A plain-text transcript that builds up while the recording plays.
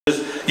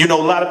You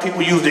know, a lot of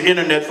people use the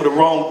internet for the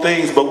wrong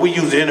things, but we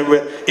use the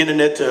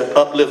internet to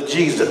uplift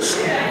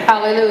Jesus.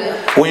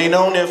 Hallelujah. We ain't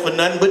on there for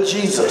nothing but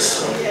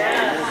Jesus.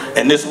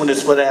 And this one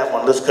is for that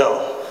one. Let's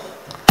go.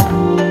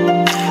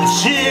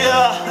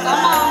 Yeah.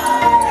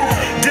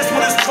 This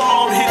one is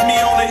called Hit Me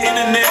on the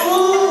Internet.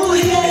 Ooh,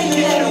 yeah,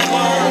 yeah.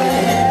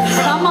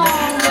 Come on,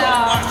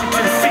 y'all.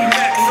 Washington C.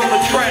 Max on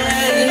the track.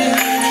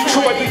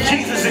 Troy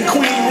Bejesus and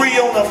Queen Ree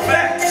on the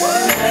facts.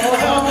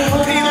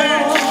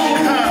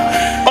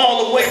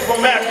 All the way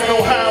from Akron,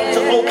 Ohio to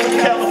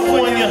Oakland,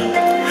 California,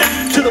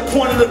 to the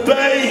point of the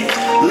Bay.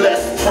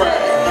 Let's pray.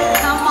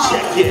 Come on.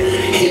 Check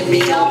it. Hit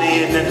me on the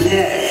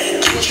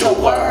internet. Get your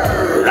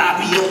word. I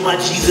be on my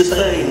Jesus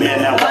thing,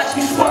 man. Now watch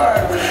me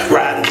swerve.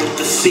 Riding with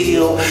the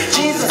seal.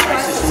 Jesus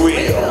Christ is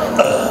real.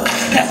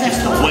 That's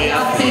just the way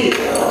I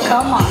feel.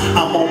 Come on.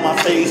 I'm on my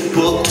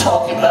Facebook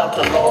talking about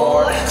the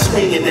Lord,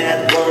 swinging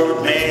that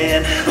word,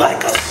 man,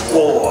 like a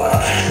sword.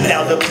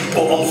 Now the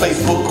people on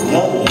Facebook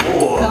want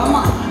more. Come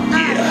on.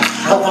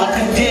 Yeah, of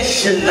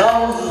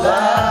unconditional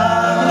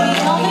love.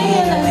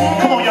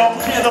 Come on, y'all.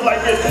 Put your hands up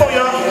like this. Come on,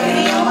 y'all.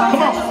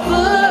 Come on.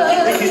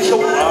 Get your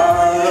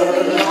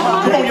word.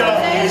 Come on, y'all.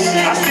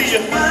 I see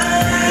you.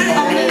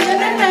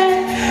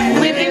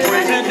 We be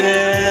praising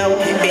Him.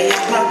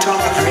 My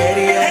talk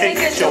radio. Hey,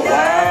 get your word.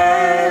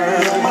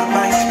 My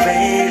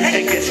MySpace.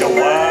 Hey, get your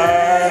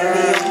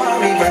word. My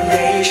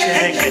revelation.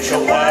 Hey, get your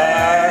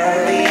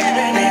word.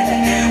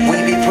 We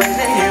be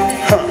praising Him.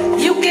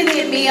 You can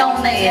hit me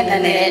on the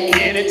internet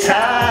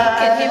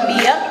Anytime. You can hit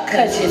me up,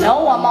 cause you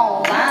know I'm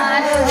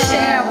online.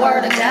 Sharing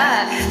word of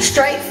God,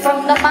 straight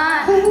from the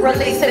mind.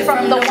 Release it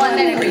from the one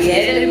that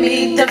created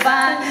me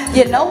divine.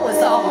 You know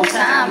it's all on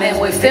time and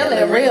we're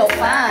feeling real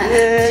fine.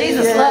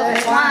 Jesus love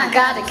is fine,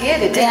 gotta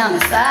get it down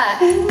inside.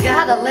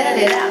 Gotta let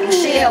it out and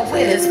share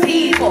with his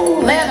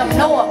people. Let them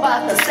know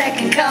about the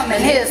second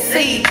coming, his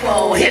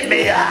sequel. Hit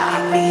me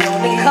up.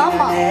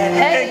 Come on.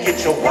 Hey,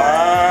 get your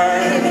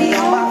word. hit me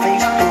on my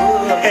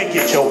Facebook. Hey,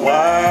 get your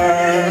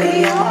word.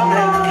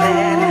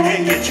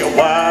 Hey, get your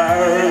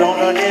word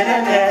on the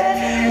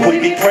internet. We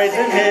be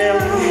praising Him.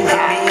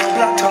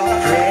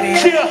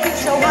 Cheer.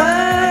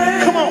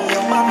 Come on.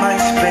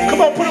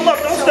 Come on, put them up.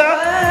 Don't stop.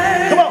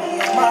 Come on.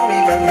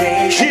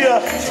 Cheer.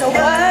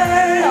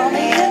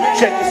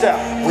 Check this out.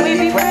 We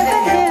be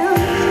praising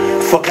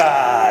Him. For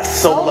God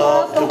so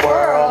loved the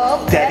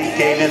world that He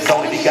gave His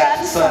only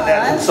begotten Son,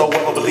 that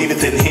whosoever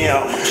believeth in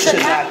Him should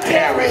not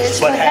perish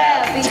but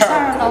have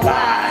eternal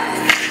life.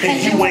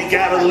 And you ain't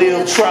gotta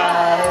live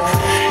tribe.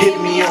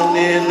 Hit me on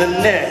the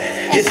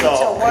internet. It's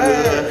all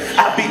good.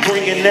 I be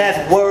bringing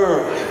that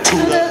word to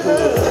the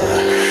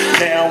hood.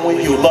 Now when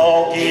you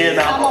log in,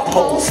 I'ma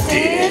post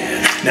it.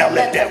 Now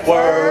let that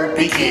word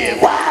begin.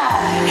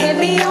 Wow. Hit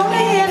me on the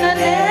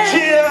internet.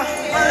 Yeah.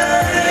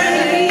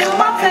 Hit me on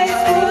my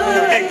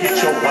Facebook. And get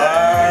your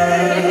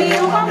word. Hit me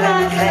on my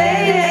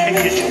MySpace. And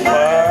get your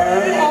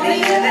word. On the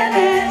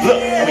internet. Look,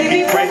 we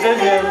be praising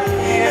Him.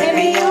 Hit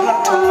me on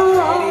my phone.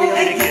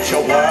 And get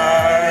your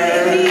word.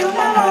 Hit me on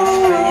my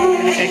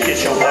MySpace. And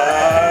get your word.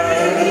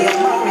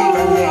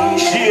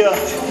 Yeah.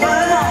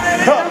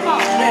 Come on.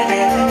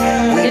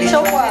 Get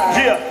your word.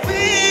 Yeah.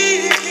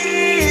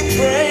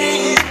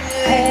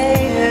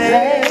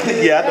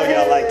 Hey, Yeah, I know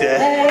y'all like that.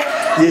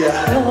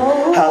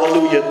 Yeah.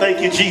 Hallelujah.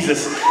 Thank you,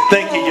 Jesus.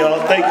 Thank you, y'all.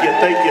 Thank you,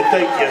 thank you,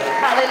 thank you.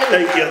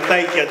 Thank you,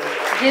 thank you.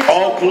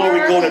 All glory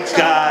go to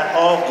God.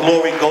 All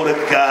glory go to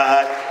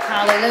God.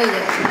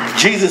 Hallelujah.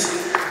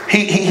 Jesus,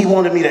 he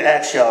wanted me to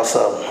ask y'all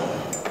something.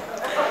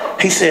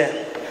 He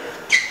said,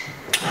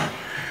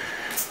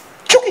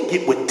 you can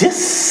get with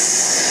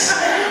this,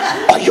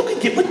 or you can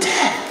get with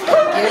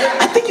that.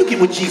 I think you get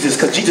with Jesus,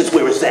 because Jesus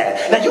where it's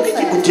at. Now you can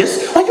get with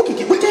this, or you can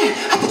get with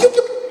that. I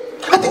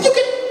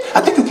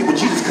think you get with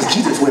Jesus, because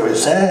Jesus where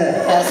it's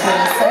at. That's what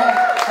it said.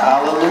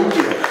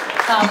 Hallelujah.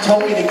 He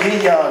told me to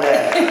give y'all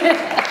that.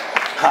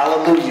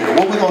 Hallelujah.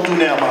 What we gonna do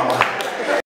now, Mama?